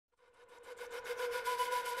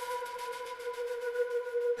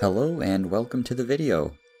Hello and welcome to the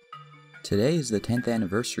video. Today is the 10th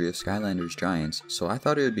anniversary of Skylanders Giants, so I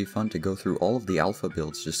thought it would be fun to go through all of the alpha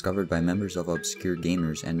builds discovered by members of Obscure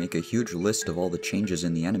Gamers and make a huge list of all the changes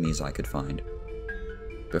in the enemies I could find.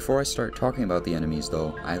 Before I start talking about the enemies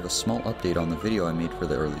though, I have a small update on the video I made for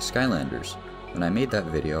the early Skylanders. When I made that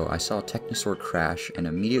video, I saw a Technosaur crash and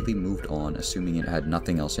immediately moved on, assuming it had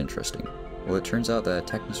nothing else interesting. Well, it turns out that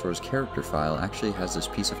Technosaur's character file actually has this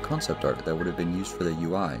piece of concept art that would have been used for the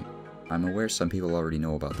UI. I'm aware some people already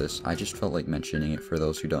know about this, I just felt like mentioning it for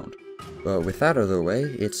those who don't. But with that out of the way,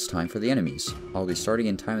 it's time for the enemies. I'll be starting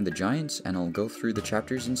in Time of the Giants, and I'll go through the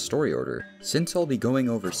chapters in story order. Since I'll be going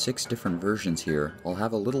over 6 different versions here, I'll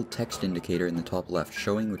have a little text indicator in the top left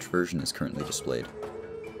showing which version is currently displayed.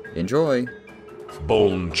 Enjoy!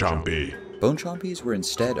 Bone Chompy. Bone Chompies were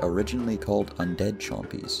instead originally called Undead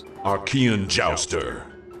Chompies. Arkeyan Jouster.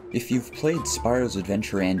 If you've played Spyro's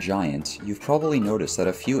Adventure and Giants, you've probably noticed that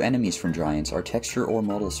a few enemies from Giants are texture or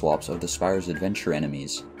model swaps of the Spyro's Adventure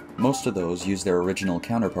enemies. Most of those use their original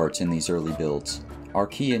counterparts in these early builds.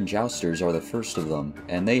 Arkeyan Jousters are the first of them,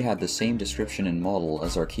 and they had the same description and model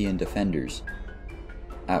as Arkeyan Defenders.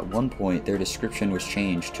 At one point, their description was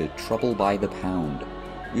changed to Trouble by the Pound.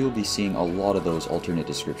 We will be seeing a lot of those alternate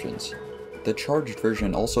descriptions. The charged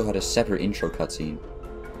version also had a separate intro cutscene,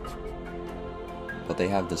 but they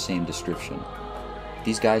have the same description.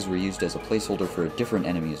 These guys were used as a placeholder for a different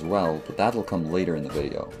enemy as well, but that'll come later in the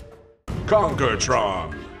video.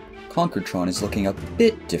 Conquertron. Conquertron is looking a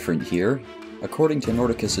bit different here. According to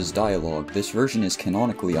Nordicus's dialogue, this version is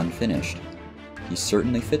canonically unfinished. He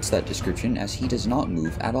certainly fits that description as he does not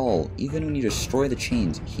move at all. Even when you destroy the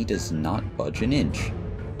chains, he does not budge an inch.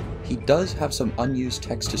 He does have some unused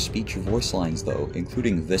text-to-speech voice lines though,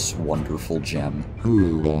 including this wonderful gem.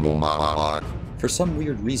 For some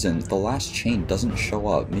weird reason, the last chain doesn't show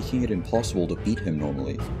up, making it impossible to beat him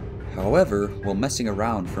normally. However, while messing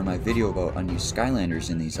around for my video about unused Skylanders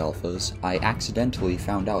in these alphas, I accidentally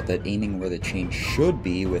found out that aiming where the chain should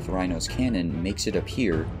be with Rhino's cannon makes it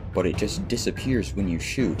appear, but it just disappears when you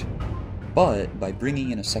shoot. But, by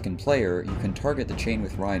bringing in a second player, you can target the chain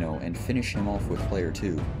with Rhino and finish him off with player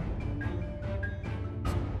 2.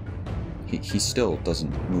 He still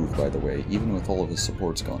doesn't move, by the way. Even with all of his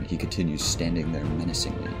supports gone, he continues standing there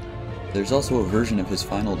menacingly. There's also a version of his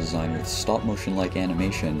final design with stop-motion-like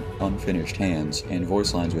animation, unfinished hands, and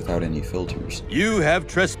voice lines without any filters. You have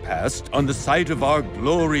trespassed on the site of our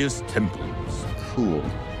glorious temples. Cool.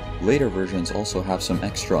 Later versions also have some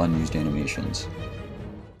extra unused animations.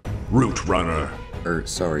 Root Runner.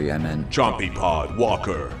 Sorry, I meant... Chompy Pod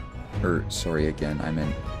Walker. Sorry again, I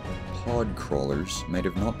meant... pod crawlers might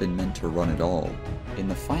have not been meant to run at all. In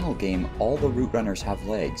the final game, all the root runners have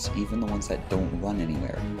legs, even the ones that don't run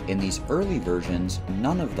anywhere. In these early versions,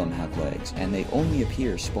 none of them have legs, and they only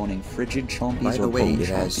appear spawning Frigid Chompies or Bone Chompies. It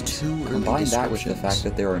has 2 Combine that with the fact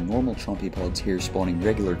that there are normal Chompy Pods here spawning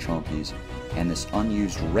regular Chompies, and this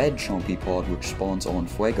unused red Chompy Pod which spawns on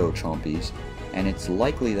Fuego Chompies, and it's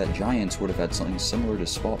likely that Giants would have had something similar to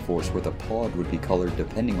Spot Force where the pod would be colored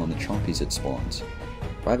depending on the Chompies it spawns.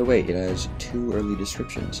 By the way, it has 2 early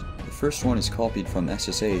descriptions. The first one is copied from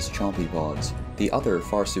SSA's Chompy Pods. The other,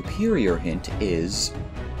 far superior hint is...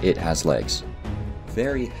 it has legs.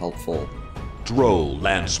 Very helpful. Drow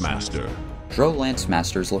Lancemaster. Drow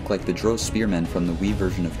Lancemasters look like the Drow Spearmen from the Wii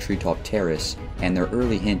version of Treetop Terrace, and their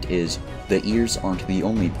early hint is, the ears aren't the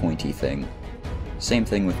only pointy thing. Same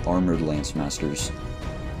thing with Armored Lancemasters.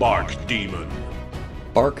 Bark Demon.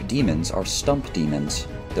 Bark Demons are Stump Demons.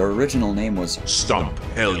 Their original name was Stomp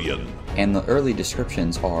Hellion. And the early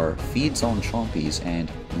descriptions are, feeds on Chompies and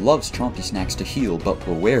loves Chompy snacks to heal but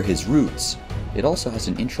beware his roots. It also has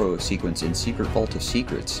an intro sequence in Secret Vault of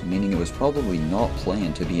Secrets, meaning it was probably not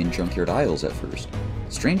planned to be in Junkyard Isles at first.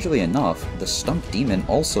 Strangely enough, the Stump Demon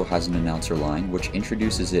also has an announcer line which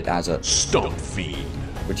introduces it as a Stump Fiend,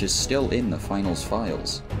 which is still in the finals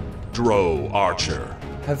files. Drow Archer.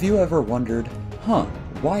 Have you ever wondered,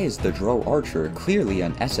 why is the Drow Archer clearly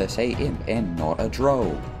an SSA imp and not a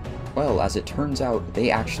Drow? Well, as it turns out,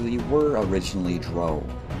 they actually were originally Drow.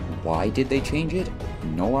 Why did they change it?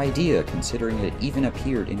 No idea, considering it even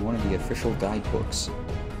appeared in one of the official guidebooks.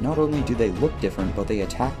 Not only do they look different, but they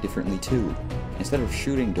attack differently too. Instead of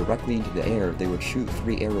shooting directly into the air, they would shoot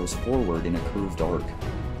 3 arrows forward in a curved arc.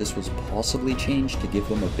 This was possibly changed to give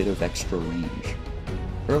them a bit of extra range.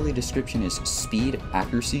 Early description is speed,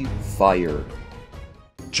 accuracy, fire.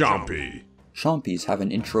 Chompy. Chompies have an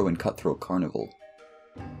intro in Cutthroat Carnival.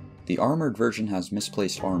 The armored version has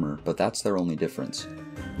misplaced armor, but that's their only difference.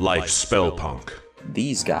 Life Spellpunk.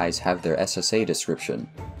 These guys have their SSA description.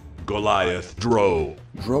 Goliath Drow.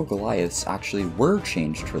 Drow Goliaths actually were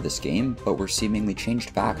changed for this game, but were seemingly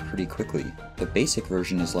changed back pretty quickly. The basic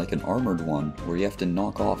version is like an armored one, where you have to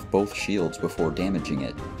knock off both shields before damaging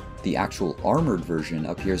it. The actual armored version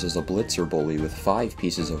appears as a blitzer bully with 5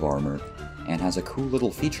 pieces of armor, and has a cool little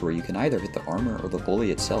feature where you can either hit the armor or the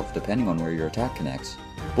bully itself depending on where your attack connects.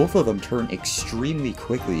 Both of them turn extremely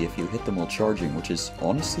quickly if you hit them while charging, which is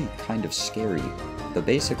honestly kind of scary. The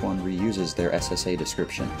basic one reuses their SSA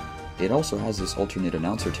description. It also has this alternate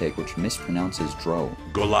announcer take which mispronounces Drow.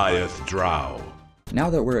 Goliath Drow. Now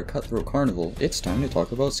that we're at Cutthroat Carnival, it's time to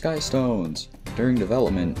talk about Skystones. During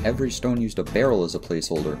development, every stone used a barrel as a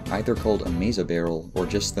placeholder, either called a Mesa barrel or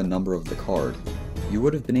just the number of the card. You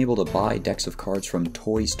would have been able to buy decks of cards from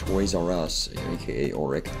Toys R Us, aka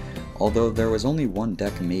Auric, although there was only one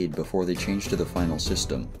deck made before they changed to the final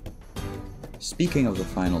system. Speaking of the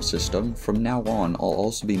final system, from now on I'll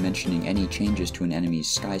also be mentioning any changes to an enemy's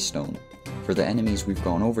Skystone. For the enemies we've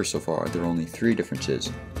gone over so far, there are only 3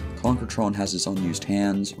 differences. Conquertron has its unused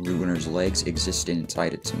hands, Ruiner's legs exist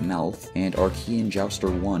inside its mouth, and Arkeyan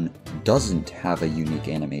Jouster 1 doesn't have a unique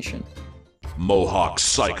animation. Mohawk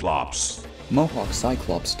Cyclops. Mohawk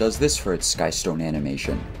Cyclops does this for its Skystone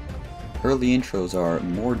animation. Early intros are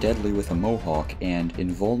more deadly with a Mohawk and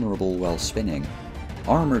invulnerable while spinning.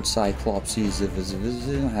 Armored Cyclopses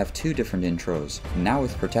have 2 different intros, now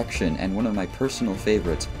with protection, and one of my personal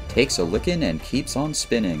favorites, takes a lickin' and keeps on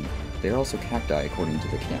spinning. They're also cacti according to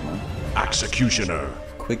the camera. Axecutioner.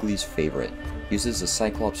 Quigley's favorite. Uses a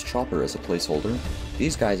Cyclops chopper as a placeholder.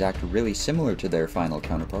 These guys act really similar to their final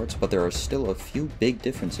counterparts, but there are still a few big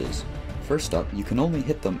differences. First up, you can only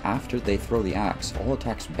hit them after they throw the axe, all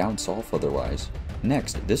attacks bounce off otherwise.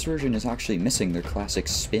 Next, this version is actually missing their classic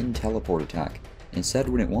spin teleport attack. Instead,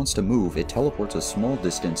 when it wants to move, it teleports a small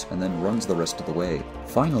distance and then runs the rest of the way.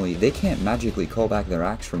 Finally, they can't magically call back their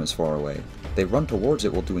axe from as far away. They run towards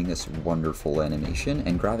it while doing this wonderful animation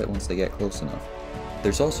and grab it once they get close enough.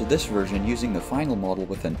 There's also this version using the final model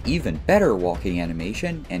with an even better walking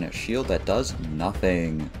animation and a shield that does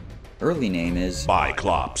nothing. Early name is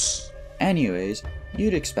Cyclops. Anyways,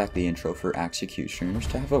 you'd expect the intro for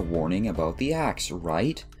Axecutioners to have a warning about the axe,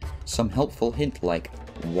 right? Some helpful hint like,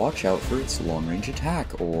 watch out for its long-range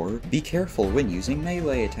attack, or be careful when using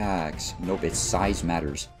melee attacks. Nope, its size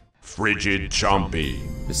matters. Frigid Chompy.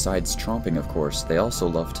 Besides chomping, of course, they also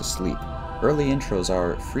love to sleep. Early intros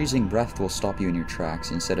are, freezing breath will stop you in your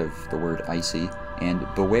tracks instead of the word icy, and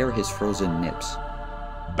beware his frozen nips.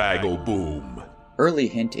 Bagel Boom. Early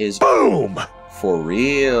hint is, Boom! For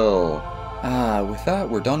real! With that,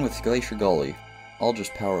 we're done with Glacier Gully. I'll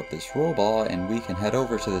just power up this robot and we can head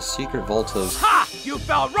over to the secret vault of— Ha! You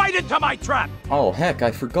fell right into my trap! Oh heck,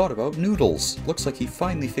 I forgot about Noodles. Looks like he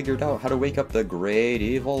finally figured out how to wake up the great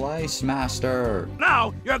evil Ice Master.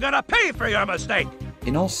 Now you're gonna pay for your mistake!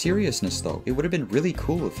 In all seriousness though, it would have been really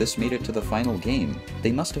cool if this made it to the final game.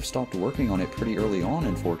 They must have stopped working on it pretty early on,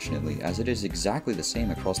 unfortunately, as it is exactly the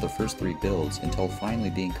same across the first 3 builds until finally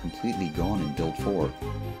being completely gone in build 4.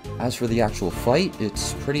 As for the actual fight,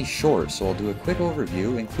 it's pretty short, so I'll do a quick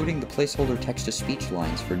overview, including the placeholder text-to-speech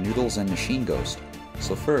lines for Noodles and Machine Ghost.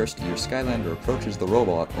 So first, your Skylander approaches the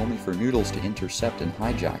robot, only for Noodles to intercept and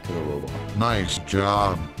hijack the robot. Nice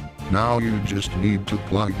job. Now you just need to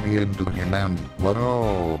plug me into him and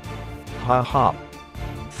whoa. Ha ha.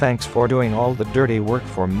 Thanks for doing all the dirty work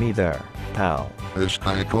for me there, pal. This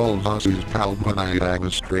guy calls us his pal, but I have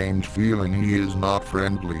a strange feeling he is not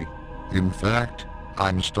friendly. In fact,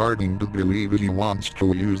 I'm starting to believe he wants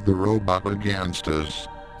to use the robot against us.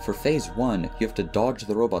 For phase 1, you have to dodge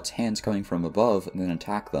the robot's hands coming from above and then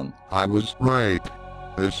attack them. I was right.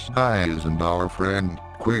 This guy isn't our friend.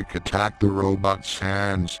 Quick, attack the robot's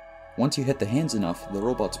hands. Once you hit the hands enough, the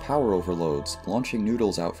robot's power overloads, launching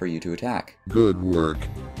Noodles out for you to attack. Good work.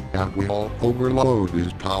 And we'll overload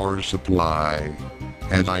his power supply.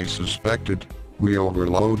 As I suspected, we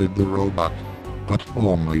overloaded the robot. But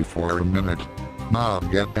only for a minute. Now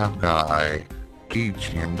get that guy. Teach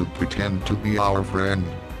him to pretend to be our friend.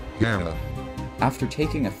 Yeah. After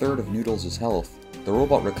taking a third of Noodles' health, the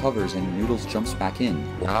robot recovers and Noodles jumps back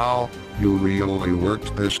in. Wow, you really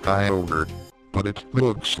worked this guy over. But it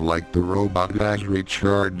looks like the robot has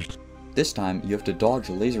recharged. This time, you have to dodge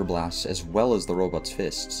laser blasts as well as the robot's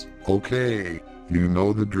fists. Okay, you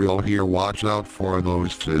know the drill here. Watch out for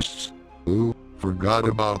those fists. Ooh, forgot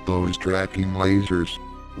about those tracking lasers.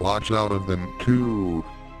 Watch out of them too.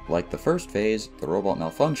 Like the first phase, the robot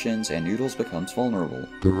malfunctions and Noodles becomes vulnerable.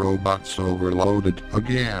 The robot's overloaded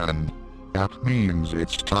again. That means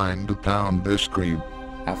it's time to pound this creep.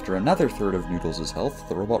 After another third of Noodles' health,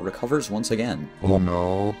 the robot recovers once again. Oh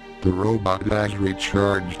no, the robot has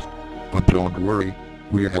recharged. But don't worry,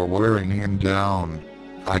 we are wearing him down.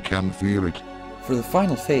 I can feel it. For the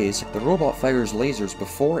final phase, the robot fires lasers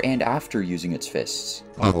before and after using its fists.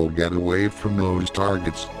 I'll get away from those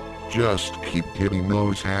targets. Just keep hitting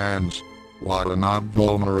those hands. What a not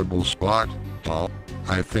vulnerable spot. Oh,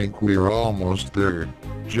 I think we're almost there.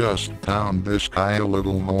 Just pound this guy a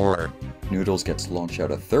little more. Noodles gets launched out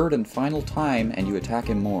a third and final time, and you attack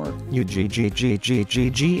him more.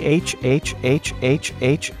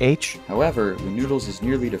 UGGGGGGHHHHH. However, when Noodles is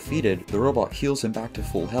nearly defeated, the robot heals him back to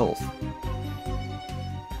full health.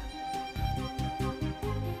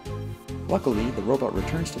 Luckily, the robot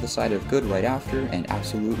returns to the side of good right after and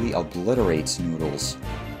absolutely obliterates Noodles.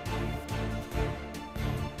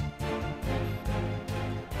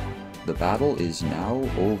 The battle is now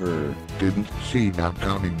over. Didn't see that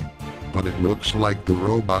coming. But it looks like the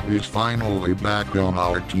robot is finally back on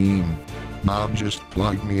our team. Now just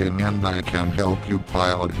plug me in and I can help you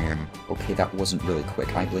pilot him. Okay, that wasn't really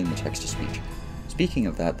quick. I blame the text-to-speech. Speaking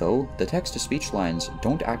of that though, the text-to-speech lines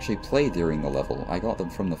don't actually play during the level. I got them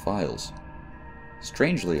from the files.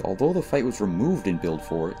 Strangely, although the fight was removed in Build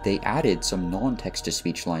 4, they added some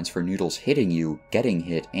non-text-to-speech lines for Noodles hitting you, getting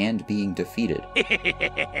hit, and being defeated.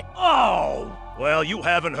 Oh! Well, you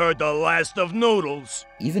haven't heard the last of Noodles.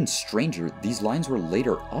 Even stranger, these lines were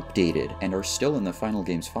later updated and are still in the final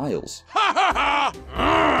game's files. Ha ha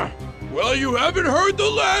ha! Well, you haven't heard the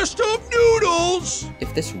last of Noodles!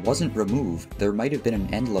 If this wasn't removed, there might have been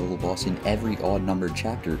an end-level boss in every odd-numbered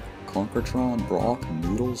chapter. Conquertron, Brock,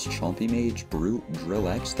 Noodles, Chompy Mage, Brute, Drill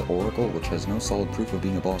X, the Oracle, which has no solid proof of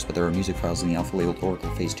being a boss, but there are music files in the alpha-labeled Oracle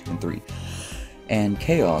Phase 2 and 3. And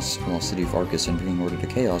Chaos, while City of Arcus and bringing order to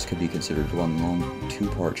Chaos could be considered one long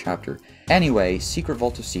 2-part chapter. Anyway, Secret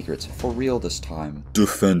Vault of Secrets, for real this time.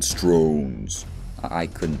 Defense drones. I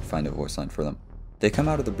couldn't find a voice line for them. They come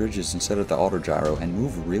out of the bridges instead of the Autogyro and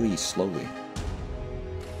move really slowly.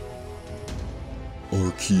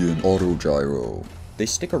 Arkeyan Autogyro. They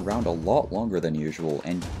stick around a lot longer than usual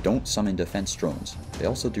and don't summon defense drones. They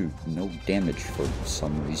also do no damage for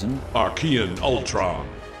some reason. Arkeyan Ultron.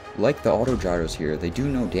 Like the Autogyros here, they do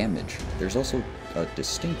no damage. There's also a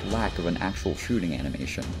distinct lack of an actual shooting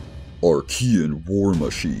animation. Arkeyan War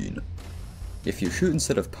Machine. If you shoot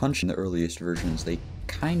instead of punch in the earliest versions, they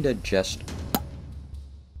kinda just...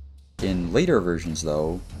 In later versions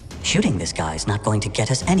though... Shooting this guy's not going to get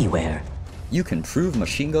us anywhere. You can prove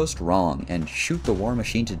Machine Ghost wrong and shoot the War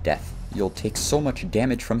Machine to death. You'll take so much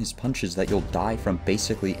damage from his punches that you'll die from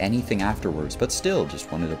basically anything afterwards, but still,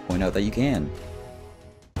 just wanted to point out that you can.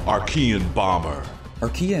 Arkeyan Bomber.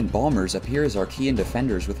 Arkeyan Bombers appear as Arkeyan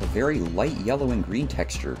Defenders with a very light yellow and green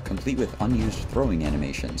texture, complete with unused throwing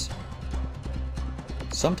animations.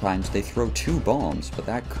 Sometimes they throw 2 bombs, but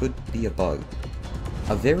that could be a bug.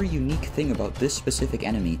 A very unique thing about this specific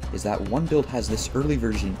enemy is that one build has this early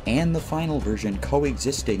version and the final version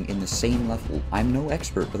coexisting in the same level. I'm no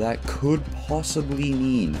expert, but that could possibly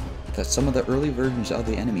mean that some of the early versions of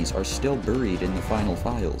the enemies are still buried in the final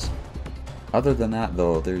files. Other than that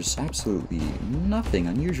though, there's absolutely nothing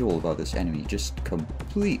unusual about this enemy, just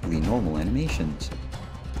completely normal animations.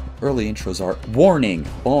 Early intros are, warning,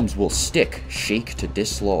 bombs will stick, shake to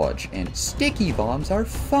dislodge, and sticky bombs are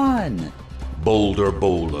fun! Boulder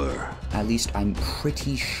Bowler. At least I'm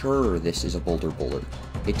pretty sure this is a Boulder Bowler.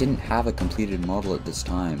 It didn't have a completed model at this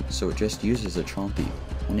time, so it just uses a Chompy.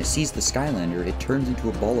 When it sees the Skylander, it turns into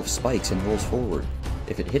a ball of spikes and rolls forward.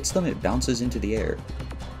 If it hits them, it bounces into the air.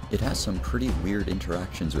 It has some pretty weird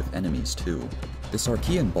interactions with enemies too. This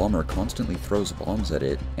Arkeyan Bomber constantly throws bombs at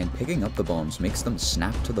it, and picking up the bombs makes them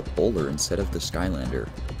snap to the bowler instead of the Skylander.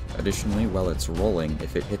 Additionally, while it's rolling,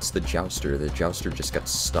 if it hits the Jouster just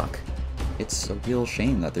gets stuck. It's a real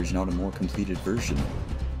shame that there's not a more completed version.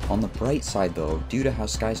 On the bright side though, due to how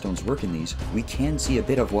Skystones work in these, we can see a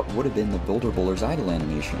bit of what would have been the Boulder Bowler's idle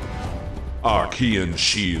animation. Arkeyan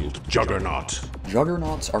Shield Juggernaut.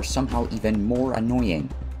 Juggernauts are somehow even more annoying.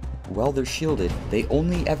 While they're shielded, they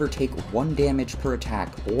only ever take 1 damage per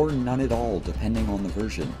attack, or none at all depending on the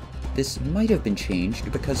version. This might have been changed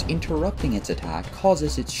because interrupting its attack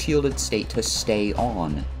causes its shielded state to stay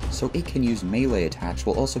on, so it can use melee attacks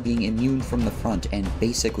while also being immune from the front and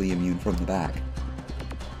basically immune from the back.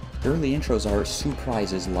 Early intros are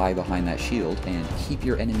surprises lie behind that shield and keep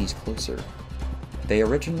your enemies closer. They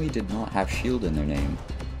originally did not have shield in their name.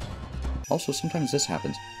 Also, sometimes this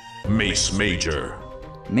happens. Mace Major.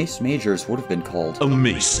 Mace Majors would have been called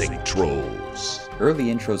Amazing Trolls. Early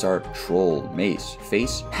intros are Troll, Mace,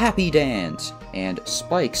 Face, Happy Dance, and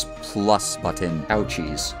Spikes plus button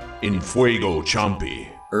ouchies. In Fuego Chompy.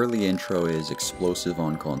 Early intro is Explosive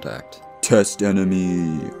on Contact. Test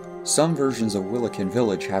enemy. Some versions of Willikin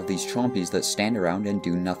Village have these Chompies that stand around and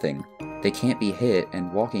do nothing. They can't be hit,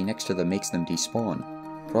 and walking next to them makes them despawn.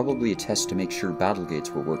 Probably a test to make sure battle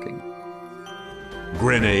gates were working.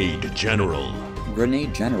 Grenade General.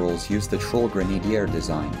 Grenade Generals use the Troll Grenadier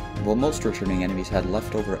design. While most returning enemies had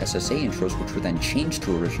leftover SSA intros which were then changed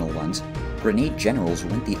to original ones, Grenade Generals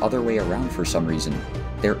went the other way around for some reason.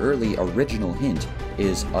 Their early original hint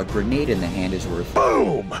is a grenade in the hand is worth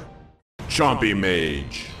Boom! Chompy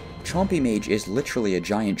Mage. Chompy Mage is literally a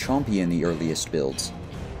giant Chompy in the earliest builds.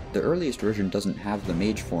 The earliest version doesn't have the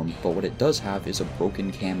Mage form, but what it does have is a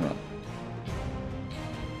broken camera.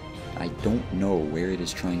 I don't know where it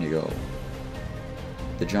is trying to go.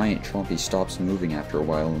 The giant Chompy stops moving after a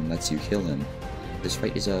while and lets you kill him. This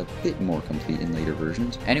fight is a bit more complete in later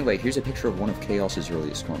versions. Anyway, here's a picture of one of Chaos's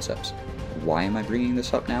earliest concepts. Why am I bringing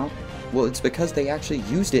this up now? Well, it's because they actually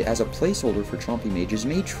used it as a placeholder for Chompy Mage's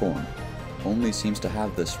Mage form. Only seems to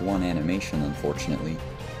have this one animation, unfortunately.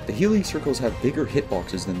 The healing circles have bigger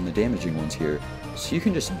hitboxes than the damaging ones here, so you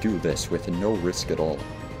can just do this with no risk at all.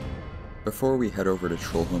 Before we head over to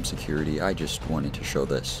Troll Home Security, I just wanted to show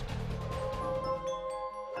this.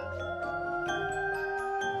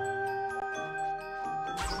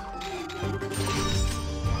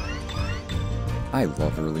 I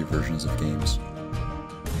love early versions of games.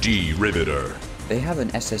 Riveter. They have an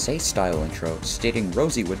SSA style intro stating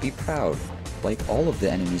Rosie would be proud. Like all of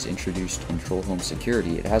the enemies introduced in Troll Home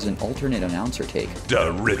Security, it has an alternate announcer take.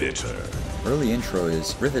 Riveter. Early intro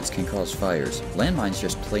is, rivets can cause fires, landmines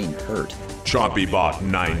just plain hurt. Chompy Bot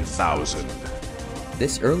 9000.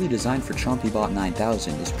 This early design for Chompy Bot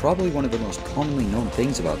 9000 is probably one of the most commonly known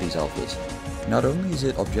things about these alphas. Not only is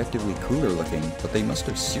it objectively cooler looking, but they must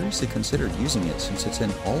have seriously considered using it since it's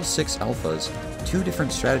in all 6 alphas, 2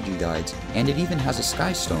 different strategy guides, and it even has a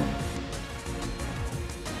Skystone.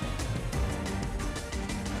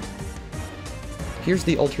 Here's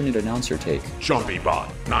the alternate announcer take. Chompy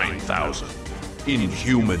Bot 9000.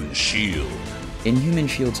 Inhuman Shield. Inhuman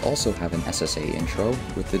Shields also have an SSA intro,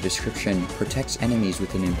 with the description, protects enemies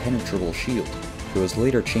with an impenetrable shield. It was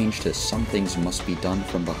later changed to some things must be done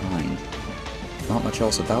from behind. Not much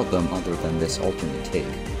else about them other than this alternate take.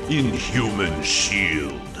 Inhuman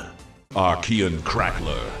Shield. Arkeyan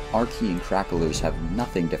Crackler. Arkeyan Cracklers have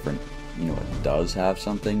nothing different. You know what does have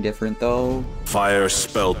something different though? Fire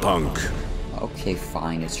Spell Punk. Okay,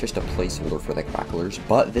 fine, it's just a placeholder for the Cracklers,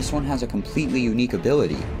 but this one has a completely unique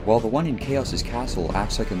ability. While the one in Chaos's Castle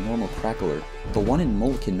acts like a normal Crackler, the one in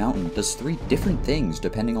Mulliken Mountain does 3 different things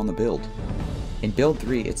depending on the build. In build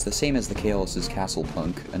 3, it's the same as the Chaos's Castle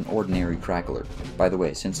Punk, an ordinary Crackler. By the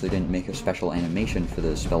way, since they didn't make a special animation for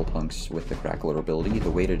the spell punks with the Crackler ability, the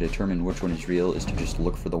way to determine which one is real is to just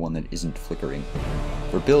look for the one that isn't flickering.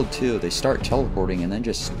 For build 2, they start teleporting and then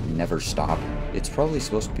just never stop. It's probably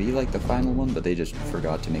supposed to be like the final one, but they just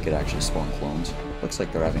forgot to make it actually spawn clones. Looks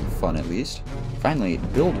like they're having fun at least. Finally,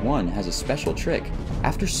 build 1 has a special trick.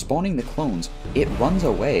 After spawning the clones, it runs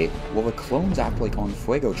away while the clones act like on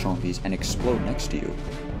Fuego Chompies and explode next to you.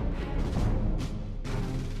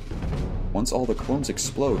 Once all the clones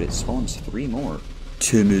explode, it spawns 3 more.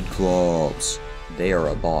 Timidclops. They are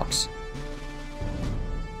a box.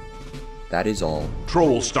 That is all.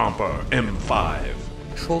 Troll Stomper M5.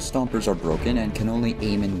 Troll Stompers are broken and can only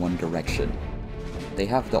aim in one direction. They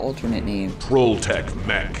have the alternate name Trolltech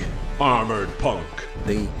Mech. Armored Punk.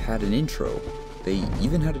 They had an intro. They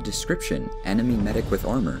even had a description, enemy medic with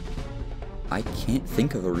armor. I can't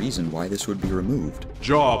think of a reason why this would be removed.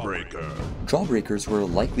 Jawbreaker. Jawbreakers were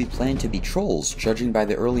likely planned to be trolls, judging by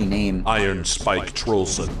the early name Iron Spike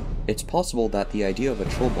Trollson. It's possible that the idea of a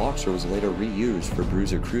troll boxer was later reused for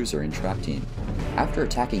Bruiser Cruiser in Trap Team. After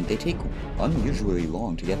attacking, they take unusually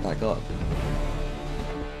long to get back up.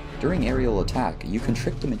 During aerial attack, you can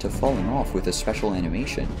trick them into falling off with a special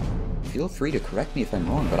animation. Feel free to correct me if I'm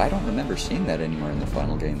wrong, but I don't remember seeing that anywhere in the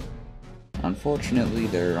final game. Unfortunately,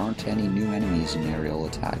 there aren't any new enemies in aerial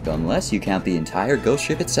attack, unless you count the entire ghost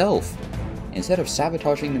ship itself. Instead of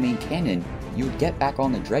sabotaging the main cannon, you would get back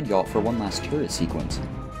on the Dread Yacht for one last turret sequence.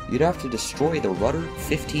 You'd have to destroy the rudder,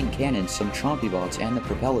 15 cannons, some Chompy Bots, and the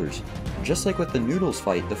propellers. Just like with the Noodles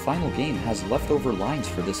fight, the final game has leftover lines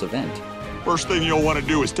for this event. First thing you'll want to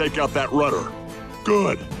do is take out that rudder.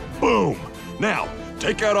 Good. Boom. Now,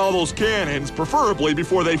 take out all those cannons, preferably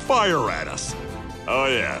before they fire at us. Oh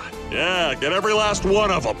yeah. Yeah, get every last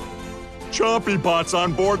one of them. Chompy Bot's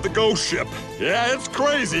on board the ghost ship. Yeah, it's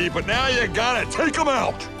crazy, but now you gotta take them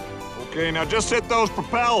out. Okay, now just hit those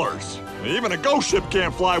propellers. Even a ghost ship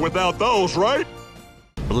can't fly without those, right?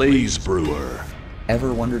 Blaze Brewer.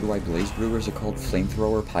 Ever wondered why Blaze Brewers are called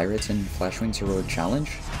Flamethrower Pirates in Flashwing's Heroic Challenge?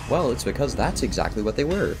 Well, it's because that's exactly what they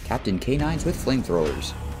were, Captain K9s with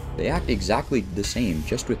flamethrowers. They act exactly the same,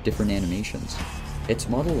 just with different animations. Its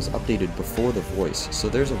model was updated before the voice, so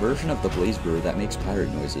there's a version of the Blaze Brewer that makes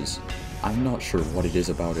pirate noises. I'm not sure what it is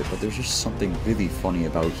about it, but there's just something really funny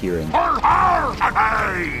about hearing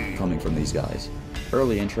coming from these guys.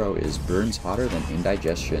 Early intro is burns hotter than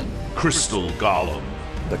indigestion. Crystal Golem.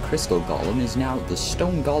 The Crystal Golem is now the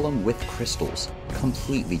Stone Golem with crystals.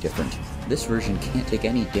 Completely different. This version can't take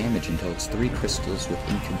any damage until its 3 crystals with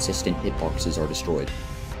inconsistent hitboxes are destroyed.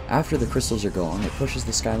 After the crystals are gone, it pushes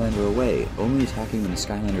the Skylander away, only attacking when the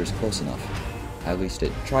Skylander is close enough. At least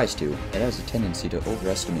it tries to. It has a tendency to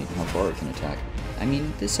overestimate how far it can attack. I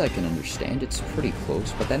mean, this I can understand, it's pretty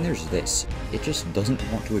close, but then there's this. It just doesn't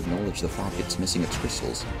want to acknowledge the fact it's missing its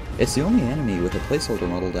crystals. It's the only enemy with a placeholder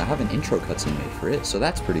model to have an intro cutscene made for it, so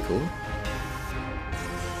that's pretty cool.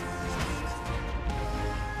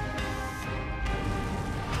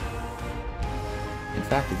 In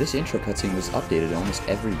fact, this intro cutscene was updated in almost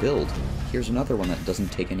every build. Here's another one that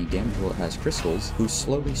doesn't take any damage while it has crystals, who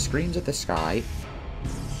slowly screams at the sky,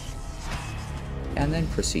 and then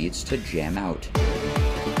proceeds to jam out.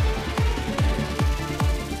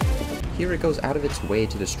 Here it goes out of its way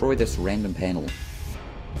to destroy this random panel.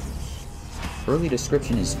 Early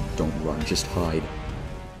description is, don't run, just hide.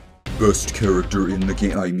 Best character in the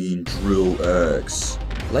game, I mean Drill X.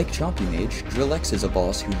 Like Chompy Mage, Drill X is a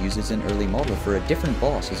boss who uses an early model for a different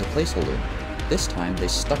boss as a placeholder. This time, they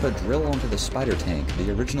stuck a drill onto the Spider Tank,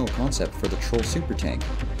 the original concept for the Troll Super Tank.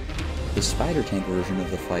 The Spider Tank version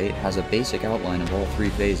of the fight has a basic outline of all 3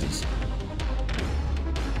 phases.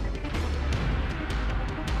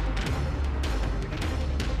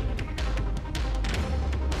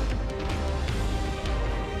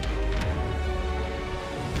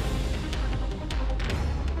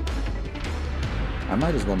 I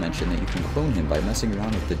might as well mention that you can clone him by messing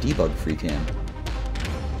around with the debug free cam.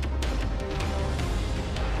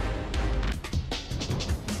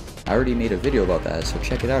 I already made a video about that, so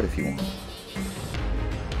check it out if you want.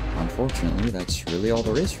 Unfortunately, that's really all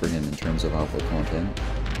there is for him in terms of alpha content.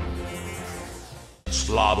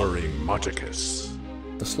 Slobbering Mutticus.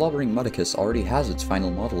 The Slobbering Mutticus already has its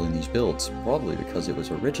final model in these builds, probably because it was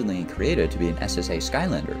originally created to be an SSA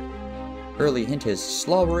Skylander. Early hint is,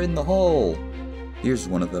 slobber in the hole! Here's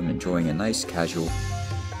one of them enjoying a nice casual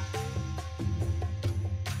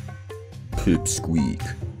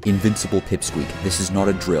Pipsqueak. Invincible Pipsqueak. This is not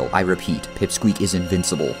a drill. I repeat, Pipsqueak is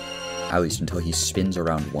invincible. At least until he spins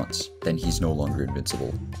around once. Then he's no longer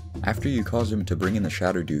invincible. After you cause him to bring in the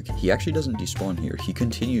Shadow Duke, he actually doesn't despawn here. He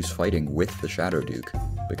continues fighting with the Shadow Duke.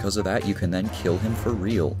 Because of that, you can then kill him for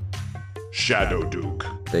real. Shadow Duke.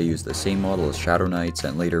 They use the same model as Shadow Knights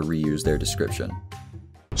and later reuse their description.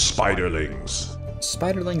 Spiderlings.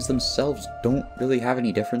 Spiderlings themselves don't really have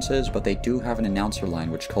any differences, but they do have an announcer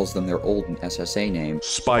line which calls them their old SSA name.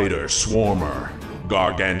 Spider Swarmer.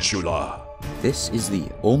 Gargantula. This is the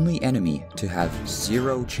only enemy to have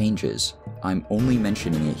 0 changes. I'm only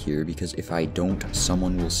mentioning it here because if I don't,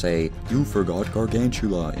 someone will say, "You forgot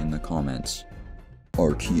Gargantula" in the comments.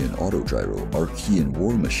 Arkeyan Autogyro, Arkeyan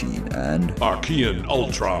War Machine, and Arkeyan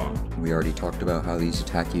Ultron. We already talked about how these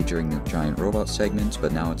attack you during the giant robot segments,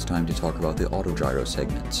 but now it's time to talk about the Autogyro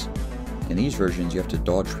segments. In these versions, you have to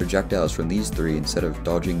dodge projectiles from these 3 instead of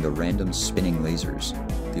dodging the random spinning lasers.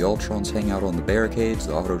 The Ultrons hang out on the barricades,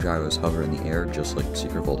 the Autogyros hover in the air, just like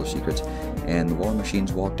Secret Vault of Secrets, and the War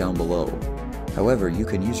Machines walk down below. However, you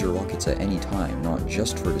can use your rockets at any time, not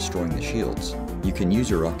just for destroying the shields. You can use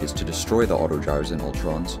your rockets to destroy the Autogyros and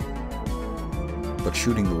Ultrons, but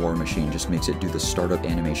shooting the War Machine just makes it do the startup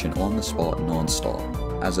animation on the spot non-stop.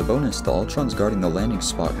 As a bonus, the Ultrons guarding the landing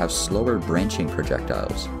spot have slower branching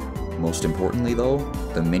projectiles. Most importantly though,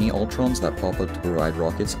 the mini Ultrons that pop up to provide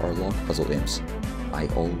rockets are lock puzzle imps. I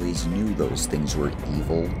always knew those things were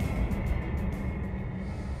evil.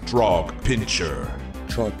 Drog Pincher.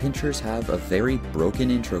 Trog Pinchers have a very broken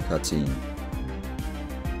intro cutscene.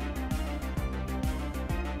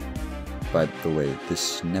 By the way,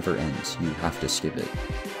 this never ends, you have to skip it.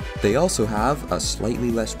 They also have a slightly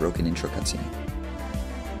less broken intro cutscene.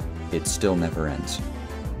 It still never ends.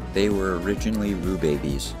 They were originally Roo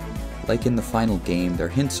babies. Like in the final game, their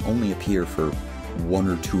hints only appear for 1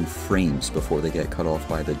 or 2 frames before they get cut off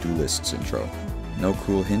by the Duelist's intro. No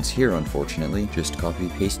cool hints here, unfortunately, just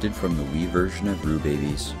copy-pasted from the Wii version of Roo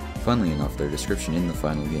Babies. Funnily enough, their description in the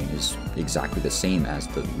final game is exactly the same as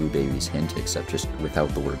the Roo Babies hint, except just without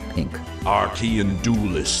the word pink. Arkeyan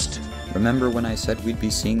Duelist. Remember when I said we'd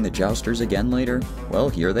be seeing the Jousters again later? Well,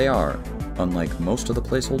 here they are. Unlike most of the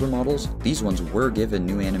placeholder models, these ones were given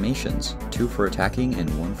new animations, 2 for attacking and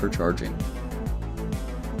 1 for charging.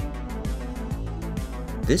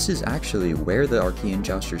 This is actually where the Arkeyan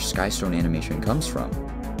Jouster Skystone animation comes from.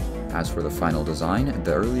 As for the final design,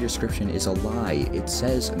 the early description is a lie. It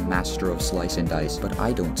says Master of Slice and Dice, but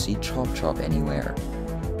I don't see Chop Chop anywhere.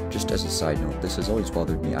 Just as a side note, this has always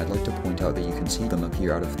bothered me. I'd like to point out that you can see them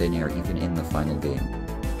appear out of thin air even in the final game.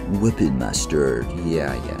 Weapon Master.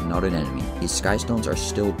 Yeah, not an enemy. These Skystones are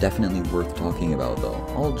still definitely worth talking about though.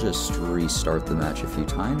 I'll just restart the match a few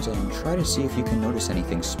times and try to see if you can notice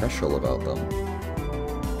anything special about them.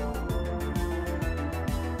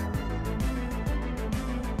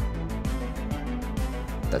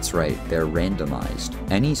 That's right, they're randomized.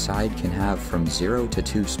 Any side can have from 0 to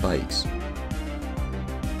 2 spikes.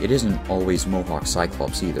 It isn't always Mohawk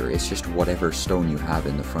Cyclops either, it's just whatever stone you have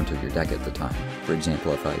in the front of your deck at the time. For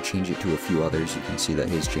example, if I change it to a few others, you can see that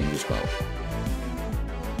his changes well.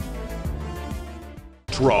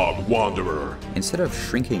 Trog Wanderer. Instead of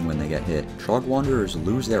shrinking when they get hit, Trog Wanderers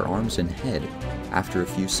lose their arms and head. After a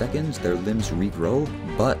few seconds, their limbs regrow,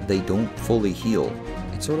 but they don't fully heal.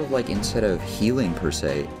 It's sort of like instead of healing per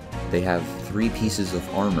se, they have 3 pieces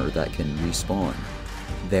of armor that can respawn.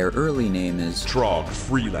 Their early name is Trog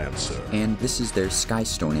Freelancer. And this is their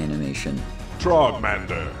Skystone animation.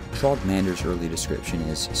 Trogmander. Trogmander's early description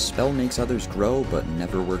is, spell makes others grow but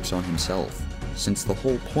never works on himself. Since the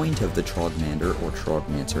whole point of the Trogmander, or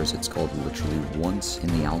Trogmancer as it's called literally once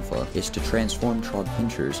in the alpha, is to transform Trog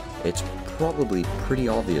Pinchers, it's probably pretty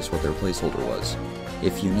obvious what their placeholder was.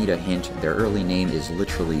 If you need a hint, their early name is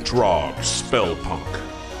literally Trog Spellpunk.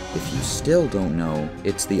 If you still don't know,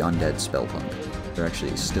 it's the Undead Spellpunk. They're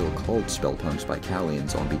actually still called Spellpunks by Callie in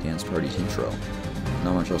Zombie Dance Party's intro.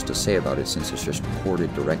 Not much else to say about it since it's just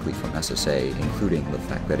ported directly from SSA, including the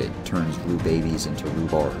fact that it turns Roo Babies into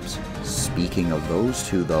Rhubarbs. Speaking of those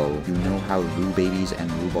two though, you know how Roo Babies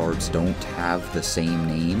and Rhubarbs don't have the same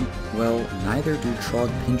name? Well, neither do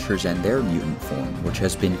Trog Pinchers and their mutant form, which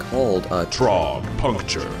has been called a Trog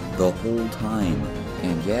Puncture the whole time.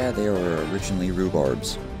 And yeah, they were originally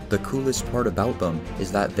Rhubarbs. The coolest part about them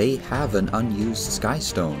is that they have an unused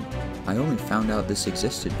Skystone. I only found out this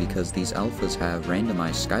existed because these alphas have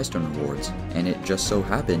randomized Skystone rewards, and it just so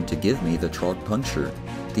happened to give me the Trog Puncture.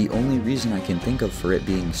 The only reason I can think of for it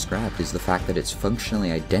being scrapped is the fact that it's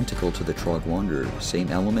functionally identical to the Trog Wanderer, same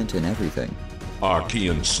element and everything.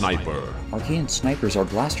 Arkeyan Sniper. Arkeyan Snipers are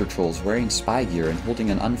blaster trolls wearing spy gear and holding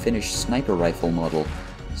an unfinished sniper rifle model.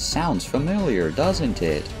 Sounds familiar, doesn't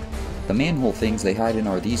it? The manhole things they hide in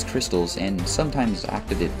are these crystals, and sometimes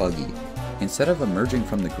act a bit buggy. Instead of emerging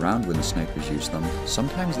from the ground when the snipers use them,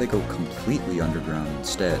 sometimes they go completely underground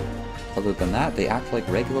instead. Other than that, they act like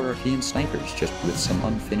regular Arkeyan snipers, just with some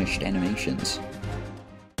unfinished animations.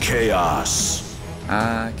 Chaos.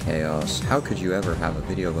 Ah, Chaos. How could you ever have a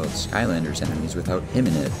video about Skylanders enemies without him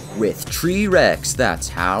in it? With Tree Rex, that's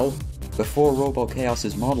how! Before Robo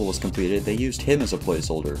Chaos's model was completed, they used him as a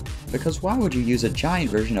placeholder. Because why would you use a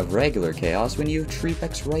giant version of regular Chaos when you have Tree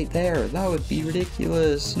Rex right there? That would be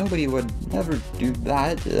ridiculous. Nobody would ever do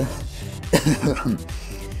that.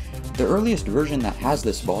 The earliest version that has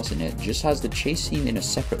this boss in it just has the chase scene in a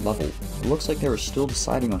separate level. It looks like they were still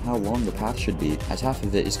deciding on how long the path should be, as half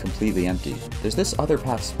of it is completely empty. There's this other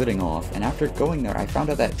path splitting off, and after going there I found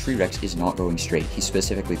out that Tree Rex is not going straight. He's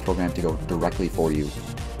specifically programmed to go directly for you.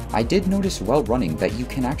 I did notice while running that you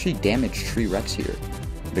can actually damage Tree Rex here.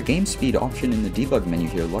 The game speed option in the debug menu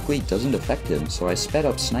here luckily doesn't affect him, so I sped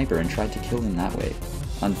up Sniper and tried to kill him that way.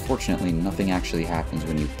 Unfortunately, nothing actually happens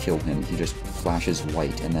when you kill him, he just flashes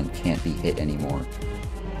white and then can't be hit anymore.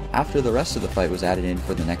 After the rest of the fight was added in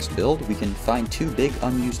for the next build, we can find 2 big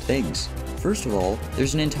unused things. First of all,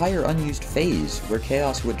 there's an entire unused phase where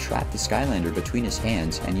Chaos would trap the Skylander between his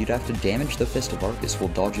hands and you'd have to damage the Fist of Arcus while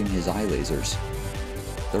dodging his eye lasers.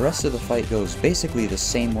 The rest of the fight goes basically the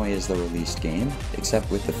same way as the released game, except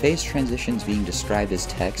with the phase transitions being described as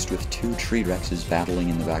text with 2 Tree Rexes battling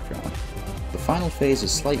in the background. The final phase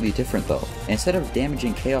is slightly different though. Instead of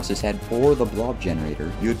damaging Chaos's head or the blob generator,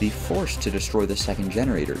 you would be forced to destroy the second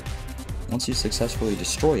generator. Once you successfully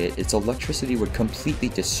destroy it, its electricity would completely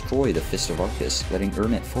destroy the Fist of Arcus, letting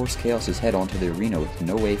Ermit force Chaos's head onto the arena with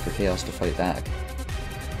no way for Chaos to fight back.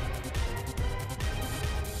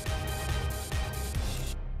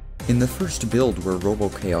 In the first build where Robo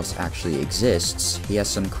Chaos actually exists, he has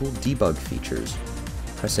some cool debug features.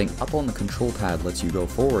 Pressing up on the control pad lets you go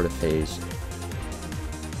forward a phase,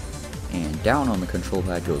 and down on the control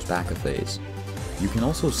pad goes back a phase. You can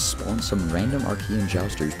also spawn some random Arkeyan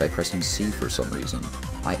Jousters by pressing C for some reason.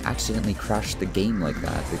 I accidentally crashed the game like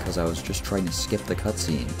that because I was just trying to skip the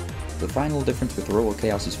cutscene. The final difference with Royal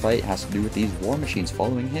Chaos's fight has to do with these war machines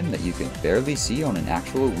following him that you can barely see on an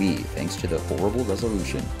actual Wii thanks to the horrible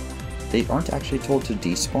resolution. They aren't actually told to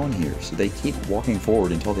despawn here, so they keep walking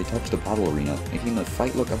forward until they touch the battle arena, making the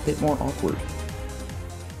fight look a bit more awkward.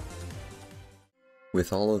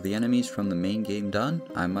 With all of the enemies from the main game done,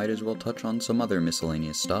 I might as well touch on some other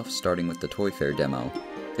miscellaneous stuff, starting with the Toy Fair demo.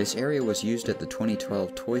 This area was used at the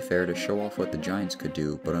 2012 Toy Fair to show off what the Giants could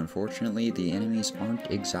do, but unfortunately the enemies aren't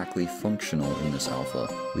exactly functional in this alpha.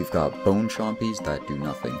 We've got Bone Chompies that do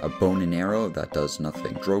nothing, a Bone and Arrow that does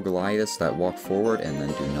nothing, Drow Goliaths that walk forward and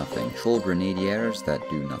then do nothing, Troll Grenadiers that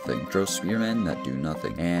do nothing, Drow Spearmen that do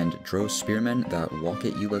nothing, and Drow Spearmen that walk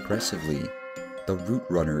at you aggressively. The Root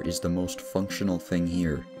Runner is the most functional thing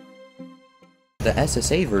here. The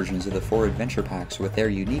SSA versions of the 4 adventure packs with their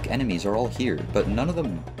unique enemies are all here, but none of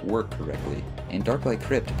them work correctly. In Darklight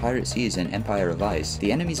Crypt, Pirate Seas, and Empire of Ice,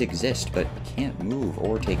 the enemies exist but can't move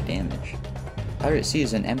or take damage. Pirate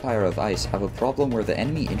Seas and Empire of Ice have a problem where the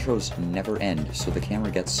enemy intros never end, so the camera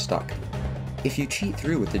gets stuck. If you cheat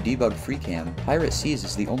through with the debugged free cam, Pirate Seas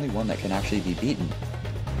is the only one that can actually be beaten.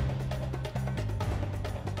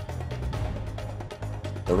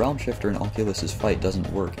 The Realm Shifter in Oculus's fight doesn't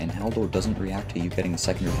work, and Haldor doesn't react to you getting the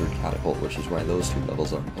second or third catapult, which is why those 2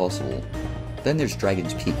 levels are impossible. Then there's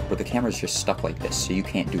Dragon's Peak, where the camera's just stuck like this, so you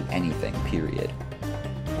can't do anything, period.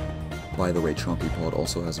 By the way, Chompy Pod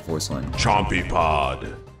also has a voice line. Chompy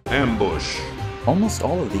Pod. Ambush. Almost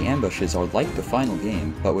all of the ambushes are like the final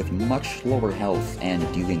game, but with much lower health and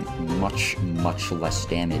dealing much less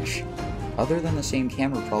damage. Other than the same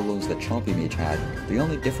camera problems that Chompy Mage had, the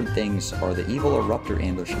only different things are the Evil Eruptor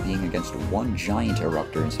ambush being against 1 giant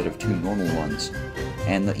Eruptor instead of 2 normal ones,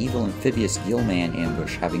 and the Evil Amphibious Gillman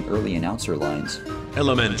ambush having early announcer lines.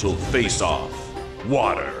 Elemental Face-Off.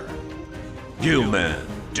 Water. Gillman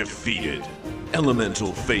defeated.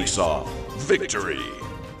 Elemental Face-Off. Victory.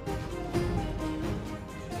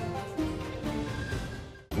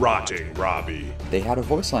 Rotting Robbie. They had a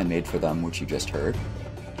voice line made for them, which you just heard.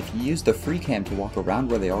 If you use the free cam to walk around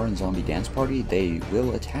where they are in Zombie Dance Party, they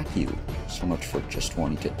will attack you. So much for just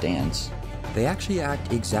wanting to dance. They actually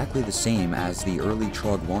act exactly the same as the early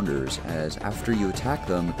Trog Wanderers, as after you attack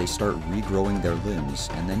them, they start regrowing their limbs,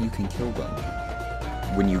 and then you can kill them.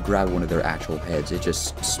 When you grab one of their actual heads, it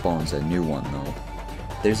just spawns a new one though.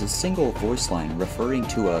 There's a single voice line referring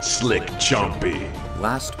to a Slick Chompy.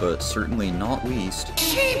 Last but certainly not least,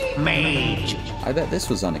 Sheep Mage! I bet this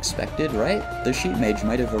was unexpected, right? The Sheep Mage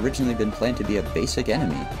might have originally been planned to be a basic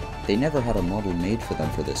enemy. They never had a model made for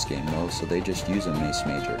them for this game though, so they just use a Mace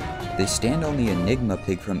Major. They stand on the Enigma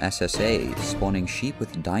pig from SSA, spawning sheep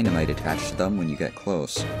with dynamite attached to them when you get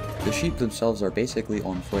close. The sheep themselves are basically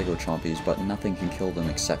on Fuego Chompies, but nothing can kill them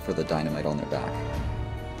except for the dynamite on their back.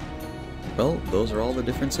 Well, those are all the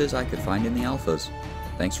differences I could find in the alphas.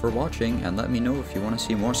 Thanks for watching, and let me know if you want to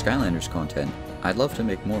see more Skylanders content. I'd love to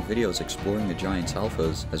make more videos exploring the Giants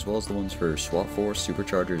alphas, as well as the ones for Swap Force,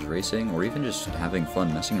 Superchargers Racing, or even just having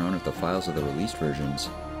fun messing around with the files of the released versions.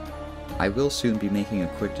 I will soon be making a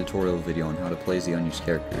quick tutorial video on how to play the unused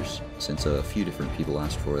characters, since a few different people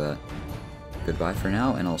asked for that. Goodbye for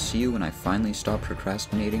now, and I'll see you when I finally stop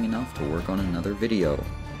procrastinating enough to work on another video.